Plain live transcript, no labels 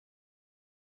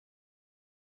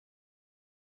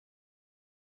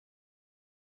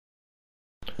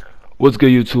What's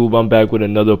good, YouTube? I'm back with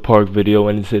another park video,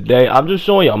 and today I'm just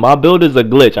showing y'all my build is a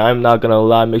glitch. I'm not gonna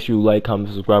lie. Make sure you like,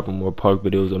 comment, subscribe for more park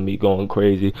videos of me going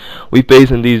crazy. We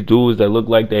facing these dudes that look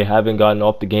like they haven't gotten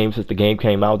off the game since the game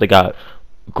came out. They got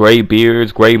gray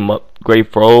beards, gray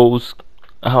froze.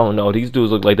 I don't know. These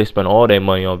dudes look like they spent all their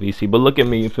money on VC. But look at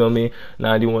me, you feel me?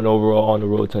 91 overall on the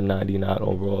road to 99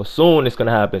 overall. Soon it's gonna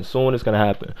happen. Soon it's gonna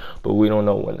happen. But we don't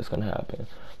know when it's gonna happen.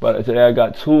 But today I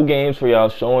got 2 games for y'all,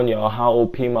 showing y'all how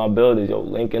OP my build is. Yo,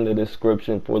 link in the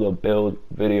description for the build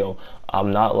video.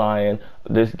 I'm not lying.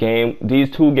 These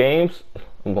 2 games,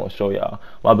 I'm gonna show y'all.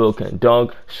 My build can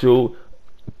dunk, shoot,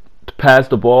 pass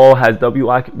the ball, has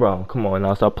WI. Bro, come on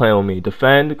now, stop playing with me.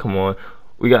 Defend, come on.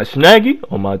 We got Snaggy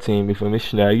on my team, you feel me?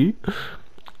 Snaggy.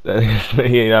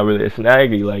 He ain't not really a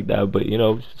Snaggy like that, but you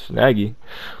know, Snaggy.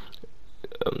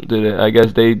 I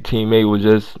guess they teammate was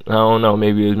just, I don't know,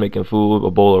 maybe he was making food,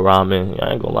 a bowl of ramen.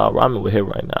 I ain't gonna lie, ramen would hit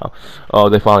right now. Oh,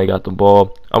 they finally got the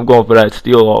ball. I'm going for that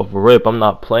steal off rip. I'm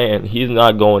not playing. He's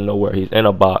not going nowhere. He's in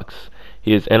a box.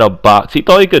 He is in a box. He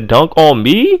thought he could dunk on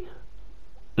me?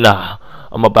 Nah,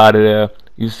 I'm up out of there.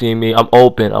 You see me? I'm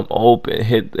open. I'm open.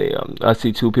 Hit the. I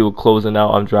see 2 people closing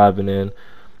out. I'm driving in.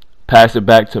 Pass it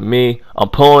back to me. I'm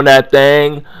pulling that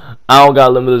thing. I don't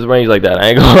got limitless range like that. I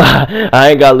ain't gonna lie. I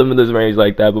ain't got limitless range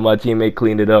like that. But my teammate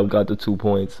cleaned it up. Got the 2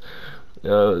 points.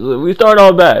 We started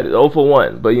off bad. 0 for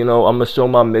 1. But you know, I'm gonna show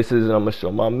my misses and I'm gonna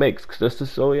show my mix just to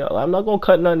show y'all. I'm not gonna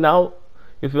cut nothing out.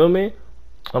 You feel me?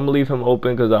 I'm gonna leave him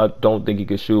open because I don't think he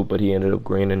could shoot, but he ended up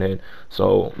greening it.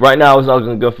 So right now it's not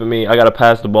looking good for me. I gotta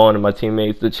pass the ball into my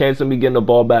teammates. The chance of me getting the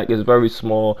ball back is very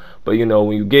small, but you know,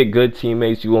 when you get good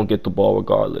teammates, you won't get the ball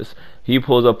regardless. He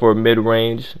pulls up for a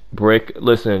mid-range brick.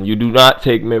 Listen, you do not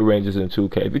take mid-ranges in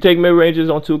 2K. If you take mid-ranges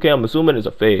on 2K, I'm assuming it's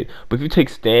a fade. But if you take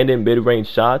standing mid-range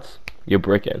shots, you're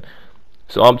bricking.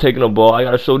 So I'm taking the ball. I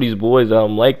gotta show these boys that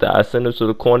I'm like that. I send him to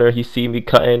the corner. He see me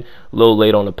cutting, a little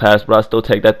late on the pass, but I still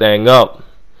take that thing up.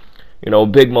 You know,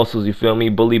 big muscles, you feel me?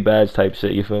 Bully badge type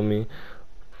shit, you feel me?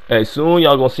 Hey, soon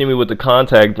y'all gonna see me with the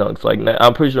contact dunks. Like,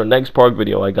 I'm pretty sure next park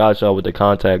video I got y'all with the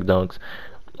contact dunks.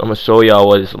 I'm gonna show y'all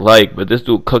what it's like. But this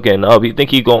dude cooking up. He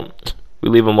think he gon' we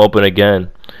leave him open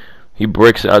again. He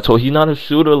bricks it. I told he's not a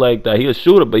shooter like that. He a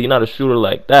shooter, but he's not a shooter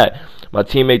like that. My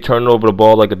teammate turning over the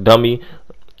ball like a dummy,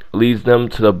 leads them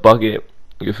to the bucket.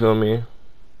 You feel me?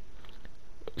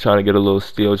 Trying to get a little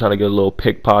steal, trying to get a little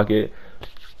pickpocket.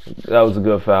 That was a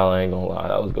good foul, I ain't gonna lie.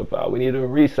 That was a good foul. We needed a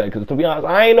reset, because to be honest,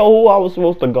 I ain't know who I was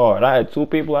supposed to guard. I had 2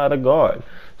 people I had to guard.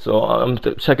 So I'm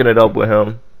checking it up with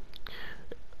him.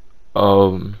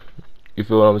 You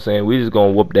feel what I'm saying? We just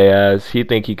gonna whoop their ass. He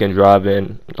think he can drive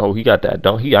in. Oh, he got that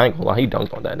dunk. I ain't gonna lie, he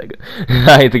dunked on that nigga.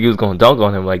 I didn't think he was gonna dunk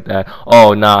on him like that.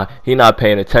 Oh, nah, he not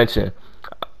paying attention.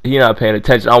 He not paying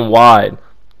attention. I'm wide.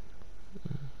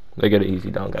 They get an easy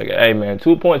dunk. Hey man,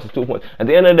 2 points is 2 points. At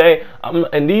the end of the day, I'm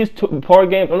in these park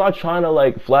games. I'm not trying to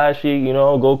like flashy, you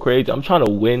know, go crazy. I'm trying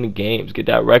to win games, get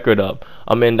that record up.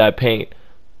 I'm in that paint.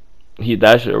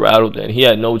 That shit rattled in. He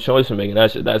had no choice in making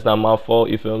that shit. That's not my fault.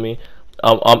 You feel me?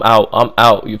 I'm out. I'm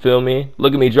out. You feel me?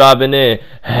 Look at me driving in.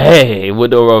 Hey,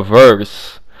 with the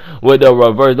reverse. With the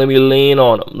reverse. Let me lean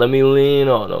on him. Let me lean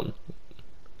on him.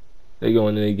 They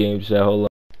going in the game chat. Hold on.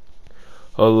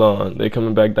 Hold on, they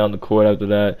coming back down the court after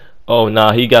that. Oh,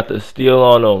 nah, he got the steal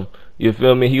on him. You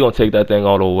feel me? He gonna take that thing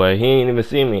all the way. He ain't even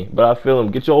see me, but I feel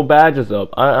him. Get your badges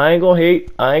up. I ain't gonna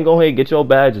hate. I ain't gonna hate. Get your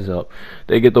badges up.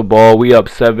 They get the ball. We up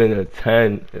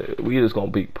 7-10. We just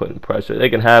gonna be putting pressure. They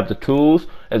can have the tools.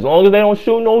 As long as they don't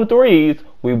shoot no threes,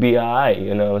 we be alright.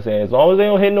 You know what I'm saying? As long as they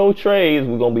don't hit no trades,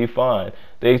 we gonna be fine.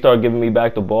 They start giving me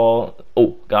back the ball.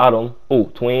 Oh, got him. Oh,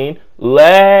 tween.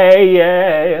 Lay,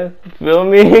 yeah. Feel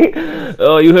me?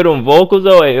 Oh, you hear them vocals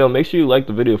though? Hey, yo, make sure you like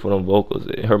the video for them vocals.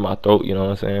 It hurt my throat, you know what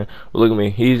I'm saying? But look at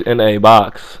me. He's in a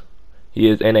box. He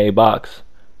is in a box.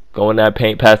 Go in that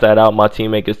paint, pass that out. My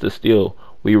teammate gets the steal.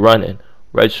 We running.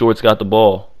 Red shorts got the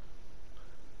ball.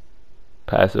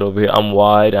 Pass it over here. I'm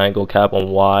wide. I ain't gonna cap. I'm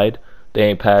wide. They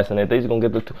ain't passing it. They just gonna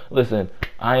get the. Listen,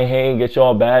 I ain't hating. Get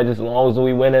y'all badges as long as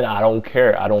we win it. I don't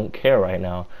care. I don't care right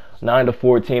now.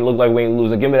 9-14. Look like we ain't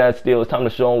losing. Give me that steal. It's time to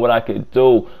show them what I could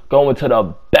do. Going to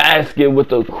the basket with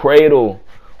the cradle.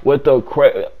 With the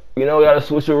cradle. You know, we gotta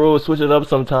switch the rules. Switch it up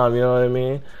sometime. You know what I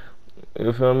mean?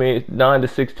 You feel me?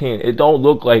 9-16. It don't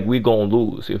look like we gonna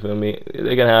lose. You feel me?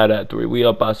 They can have that 3. We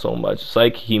up by so much.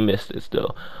 Psych, he missed it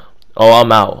still. Oh,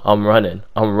 I'm out. I'm running.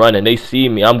 I'm running. They see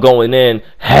me. I'm going in.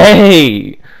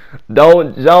 Hey!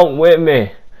 Don't jump with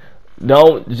me.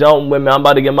 Don't jump with me. I'm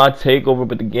about to get my takeover,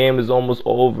 but the game is almost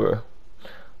over.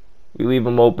 We leave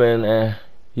him open, and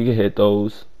he can hit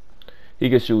those. He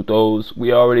can shoot those.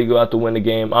 We already got to win the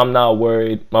game. I'm not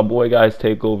worried. My boy got his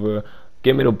takeover.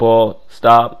 Give me the ball.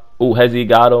 Stop. Ooh, Hezzy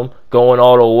got him. Going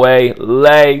all the way.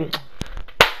 Lay.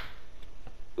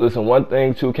 Listen, one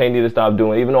thing 2K need to stop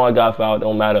doing, even though I got fouled,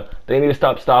 don't matter. They need to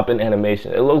stop stopping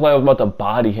animation. It looks like I was about to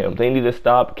body him. They need to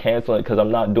stop canceling it because I'm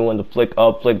not doing the flick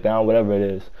up, flick down, whatever it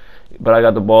is. But I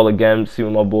got the ball again. See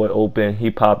my boy open.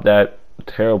 He popped that.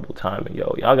 Terrible timing,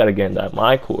 yo. Y'all got to get in that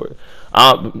my court.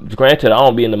 Granted, I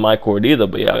don't be in the my court either,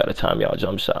 but y'all got to time y'all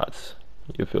jump shots.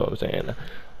 You feel what I'm saying?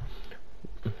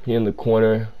 He in the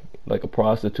corner like a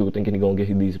prostitute thinking he going to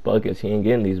get these buckets. He ain't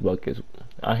getting these buckets.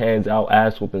 I hands out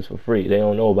ass whoopings for free. They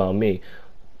don't know about me.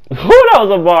 That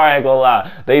was a bar, I ain't gonna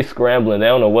lie. They scrambling. They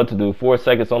don't know what to do. 4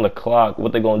 seconds on the clock.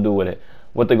 What they gonna do with it?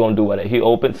 What they gonna do with it? He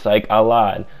opened. Psych. I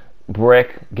lied.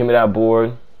 Brick. Give me that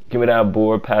board. Give me that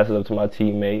board. Pass it up to my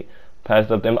teammate. Pass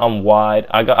it up to him. I'm wide.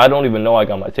 I don't even know I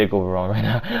got my takeover on right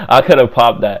now. I could have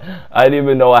popped that. I didn't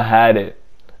even know I had it.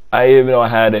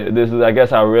 This is, I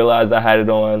guess I realized I had it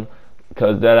on.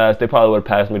 Because that ass, they probably would have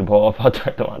passed me the ball if I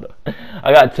turned them on.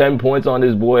 I got 10 points on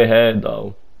this boy head,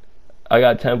 though. I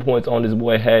got 10 points on this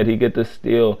boy head. He get the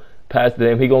steal. Pass to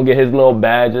him. He gonna get his little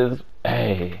badges.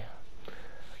 Hey.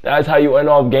 That's how you end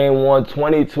off game 1.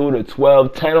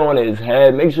 22-12. 10 on his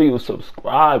head. Make sure you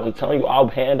subscribe. I'm telling you, I'll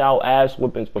hand out ass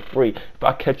whoopings for free. If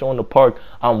I catch you on the park,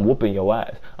 I'm whooping your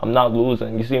ass. I'm not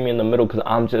losing. You see me in the middle because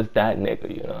I'm just that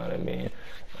nigga. You know what I mean?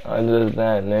 I'm just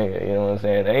that nigga, you know what I'm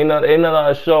saying? Ain't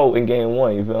another show in game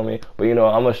 1, you feel me? But you know,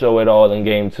 I'm gonna show it all in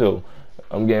game 2.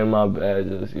 I'm getting my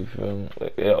badges, you feel me?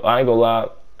 Yo, I ain't gonna lie,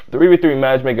 3v3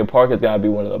 matchmaking park has gotta be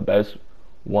one of the best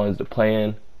ones to play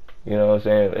in. You know what I'm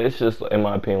saying? It's just, in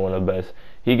my opinion, one of the best.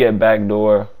 He get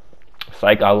backdoor.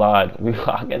 Psych, I lied. We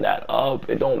locking that up.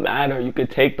 It don't matter. You could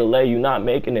take the lay. You're not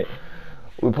making it.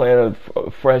 We playing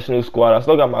a fresh new squad. I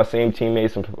still got my same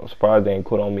teammates. I'm surprised they ain't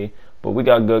quit on me. But we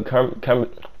got good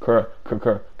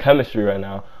chemistry right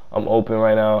now. I'm open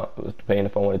right now. I was debating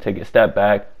if I want to take a step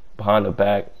back, behind the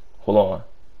back. Hold on.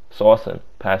 Saucing.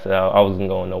 Pass it out. I wasn't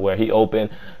going nowhere. He open.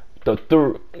 I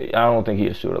don't think he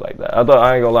a shooter like that. I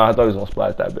ain't gonna lie. I thought he was gonna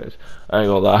splash that bitch. I ain't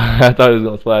gonna lie. I thought he was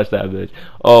gonna splash that bitch.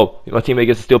 Oh, my teammate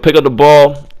gets to steal. Pick up the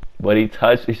ball. But he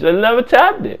touched. He should have never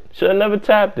tapped it. Should have never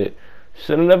tapped it.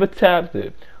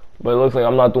 But it looks like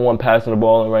I'm not the one passing the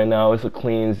ball in right now. It's a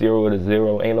clean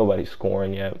 0-0. Ain't nobody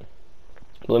scoring yet.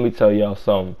 But let me tell y'all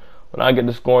something. When I get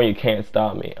to scoring, you can't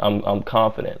stop me. I'm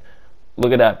confident.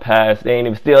 Look at that pass. They ain't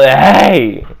even steal it.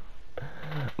 Hey!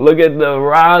 Look at the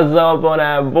rise up on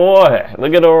that boy.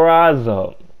 Look at the rise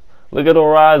up.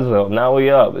 Now we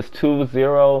up. It's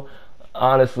 2-0.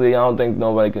 Honestly, I don't think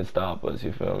nobody can stop us.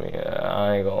 You feel me?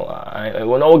 I ain't gonna lie.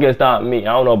 Well, no one can stop me.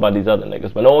 I don't know about these other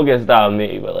niggas, but no one can stop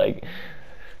me. But like,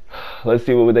 let's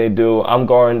see what they do. I'm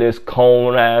guarding this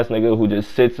cone ass nigga who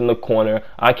just sits in the corner.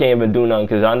 I can't even do nothing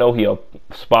because I know he a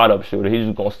spot up shooter. He's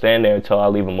just gonna stand there until I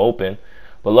leave him open.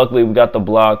 But luckily we got the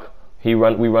block. We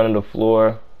running the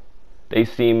floor. They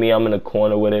see me. I'm in the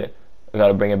corner with it. I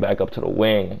gotta bring it back up to the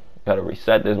wing. Gotta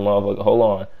reset this motherfucker. Hold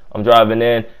on. I'm driving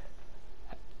in.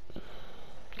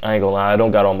 I ain't gonna lie. I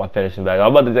don't got all my finishing badges. I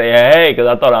was about to say hey because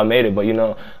I thought I made it, but you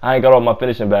know I ain't got all my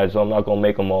finishing badges, so I'm not gonna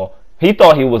make them all. He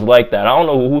thought he was like that. I don't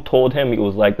know who told him he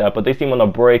was like that, but they see him on the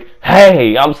break.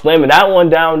 Hey, I'm slamming that one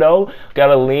down, though.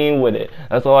 Gotta lean with it.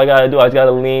 That's all I gotta do. I just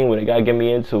gotta lean with it. Gotta get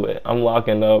me into it. I'm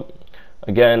locking up.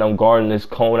 Again, I'm guarding this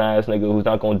cone-ass nigga who's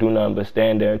not gonna do nothing but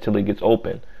stand there until he gets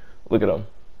open. Look at him.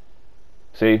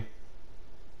 See?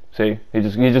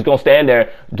 He's just gonna stand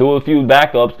there, do a few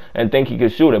backups, and think he can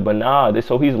shoot it. But nah,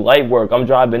 so he's light work. I'm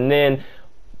driving in.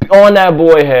 On that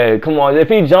boy head. Come on. If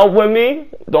he jump with me,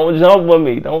 don't jump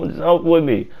with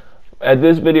me. At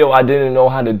this video, I didn't know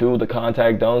how to do the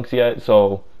contact dunks yet.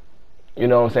 So, you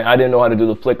know what I'm saying? I didn't know how to do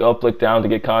the flick up, flick down to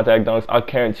get contact dunks. I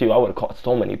guarantee you, I would have caught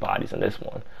so many bodies in this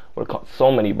one.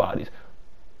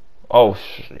 Oh,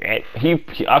 shit.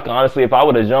 Honestly, if I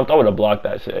would have jumped, I would have blocked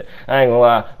that shit. I ain't gonna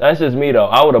lie. That's just me, though.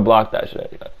 I would have blocked that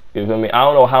shit. You feel me? I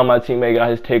don't know how my teammate got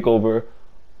his takeover.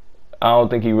 I don't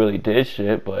think he really did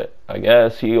shit, but I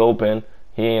guess he open.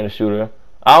 He ain't a shooter.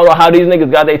 I don't know how these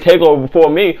niggas got their takeover before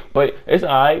me, but it's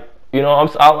alright. You know,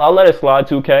 I'll let it slide,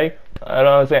 2K. You know what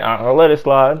I'm saying? I'll let it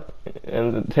slide.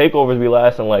 And the takeovers be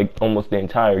lasting like almost the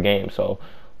entire game, so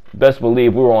best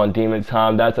believe we were on demon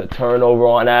time. That's a turnover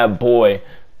on that boy.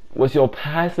 What's your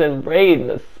passing rate in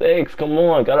the 6? Come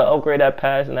on, gotta upgrade that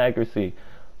passing accuracy.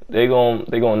 They gon'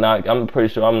 knock. I'm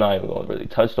pretty sure I'm not even gonna really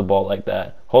touch the ball like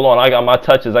that. Hold on, I got my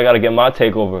touches. I gotta get my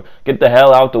takeover. Get the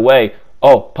hell out the way.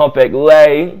 Oh, pump fake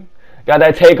lay. Got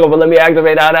that takeover. Let me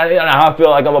activate that. Now I feel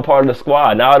like I'm a part of the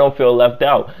squad. Now I don't feel left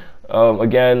out.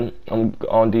 Again, I'm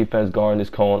on defense guarding this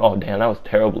cone. Oh damn, that was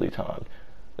terribly timed.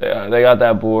 They got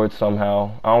that board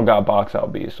somehow. I don't got box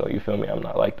out beat, so you feel me? I'm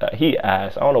not like that. He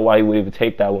asked. I don't know why he would even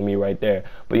take that with me right there.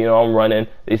 But you know, I'm running.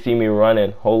 They see me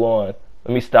running. Hold on.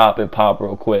 Let me stop and pop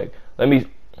real quick. Let me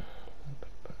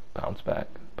bounce back.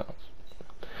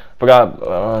 Forgot,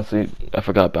 honestly, I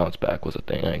forgot bounce back was a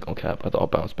thing. I ain't gonna cap. I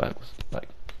thought bounce back was like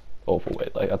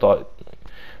overweight. Like I thought,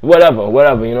 whatever.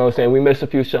 You know what I'm saying? We missed a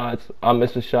few shots. I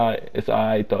missed a shot. It's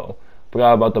alright though.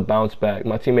 Forgot about the bounce back.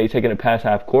 My teammate taking it past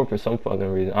half court for some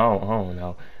fucking reason. I don't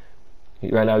know.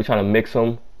 Right now he's trying to mix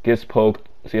him. Gets poked.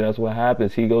 See, that's what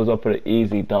happens. He goes up for the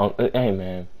easy dunk. Hey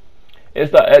man,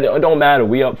 it don't matter.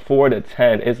 We up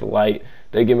 4-10. It's light.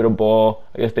 They give me the ball.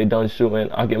 I guess they done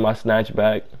shooting. I get my snatch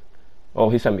back. Oh,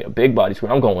 he sent me a big body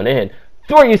screen. I'm going in.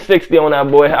 360 on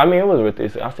that boy. I mean, it was worth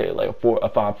this. I say like a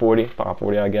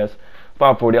 540, I guess.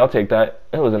 540, I'll take that.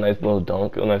 It was a nice little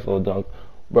dunk.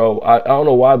 Bro, I don't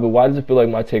know why, but why does it feel like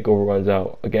my takeover runs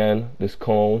out? Again, this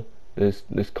cone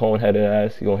headed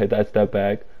ass. He gonna hit that step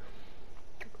back.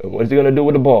 What is he gonna do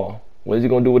with the ball?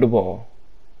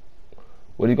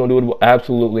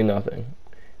 Absolutely nothing.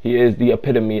 He is the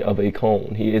epitome of a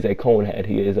cone. He is a cone head.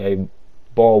 He is a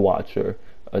ball watcher,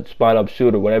 a spot up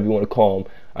shooter, whatever you want to call him.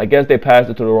 I guess they passed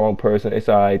it to the wrong person. It's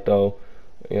alright though,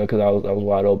 you know, because I was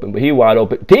wide open. But he wide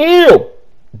open.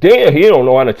 Damn, he don't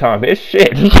know how to time his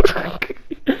shit.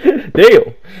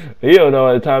 Damn, he don't know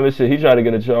how to time his shit. He tried to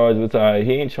get a charge, but it's alright.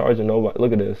 He ain't charging nobody.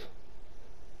 Look at this.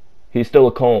 He's still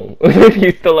a cone.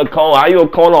 He's still a cone. How you a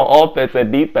cone on offense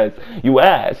and defense? You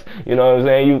ass. You know what I'm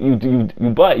saying? You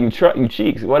butt. You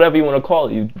cheeks. Whatever you want to call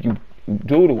it. You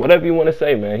doodle. Whatever you want to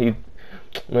say, man.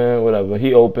 Whatever.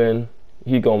 He open.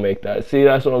 He gonna make that. See,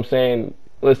 that's what I'm saying.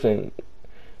 Listen,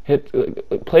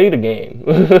 play the game.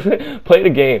 Play the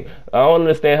game. I don't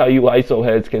understand how you ISO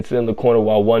heads can sit in the corner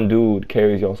while one dude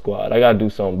carries your squad. I gotta do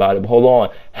something about it. But hold on.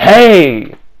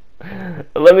 Hey,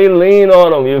 let me lean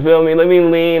on him. You feel me? Let me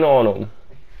lean on him.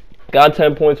 Got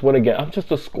 10 points. Win again. I'm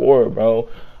just a scorer, bro.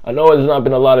 I know there's not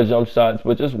been a lot of jump shots,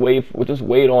 but just wait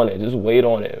on it. Just wait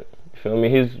on it. You feel me?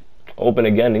 He's open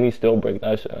again, and he still break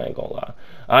that shit. I ain't gonna lie.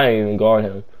 I ain't even guard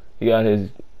him. He got his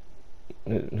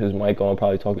mic on,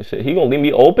 probably talking shit. He gonna leave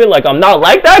me open like I'm not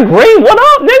like that? Green, what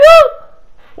up, nigga?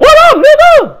 What up,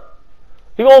 nigga?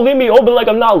 He gonna leave me open like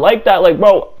I'm not like that? Like,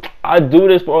 bro, I do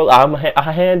this, bro.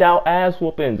 I hand out ass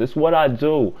whoopings. It's what I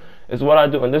do.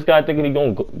 And this guy thinking he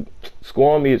gonna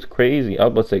score on me is crazy. I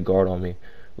was about to say guard on me.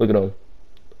 Look at him.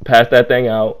 Pass that thing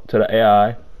out to the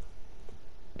AI.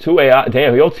 Two AI.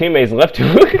 Damn, your teammates left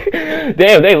you.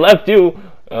 Damn, they left you.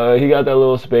 He got that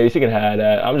little space. He can have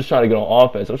that. I'm just trying to get on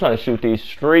offense. I'm trying to shoot these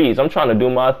threes. I'm trying to do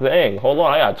my thing. Hold on.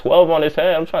 I got 12 on his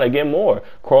head. I'm trying to get more.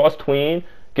 Cross tween.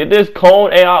 Get this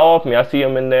cone AI off me. I see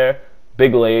him in there.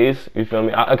 Big lays. You feel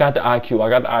me? I got the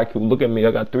IQ. Look at me.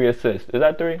 I got 3 assists. Is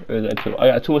that 3 or is that 2? I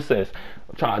got 2 assists.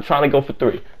 I'm trying to go for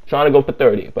 3. Trying to go for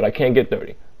 30, but I can't get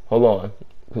 30. Hold on.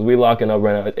 Because we locking up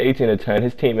right now. It's 18-10.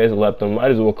 His teammates left him.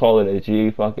 Might as well call it a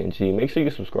G. Fucking G. Make sure you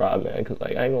subscribe, man. Because,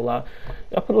 like, I ain't gonna lie.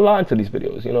 I put a lot into these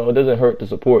videos. You know, it doesn't hurt to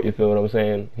support. You feel what I'm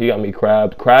saying? He got me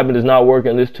crabbed. Crabbing is not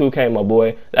working. This 2K, my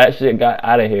boy. That shit got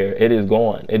out of here. It is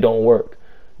gone. It don't work.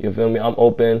 You feel me? I'm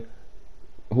open.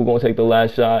 Who gonna take the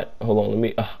last shot? Hold on.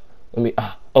 Let me.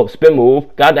 Oh, spin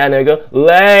move. Got that nigga.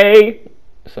 Lay.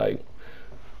 It's like,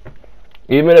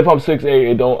 even if I'm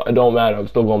 6'8", it don't matter. I'm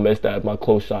still gonna miss that if my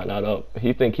close shot not up.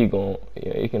 He think he gon'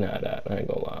 he can have that. I ain't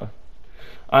gonna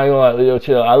lie. Yo,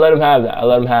 chill. I let him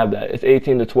have that. It's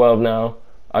 18-12 now.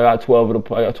 I got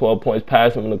 12 points.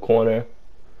 Pass him in the corner.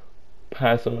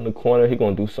 He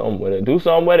gonna do something with it.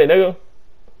 Nigga.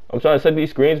 I'm trying to set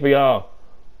these screens for y'all.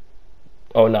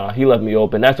 Oh nah, he left me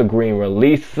open. That's a green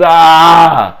release.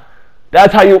 That's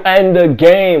how you end the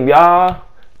game, y'all.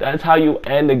 That's how you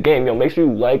end the game. Yo, make sure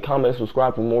you like, comment,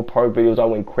 subscribe for more park videos. I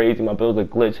went crazy. My build's a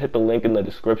glitch. Hit the link in the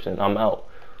description. I'm out.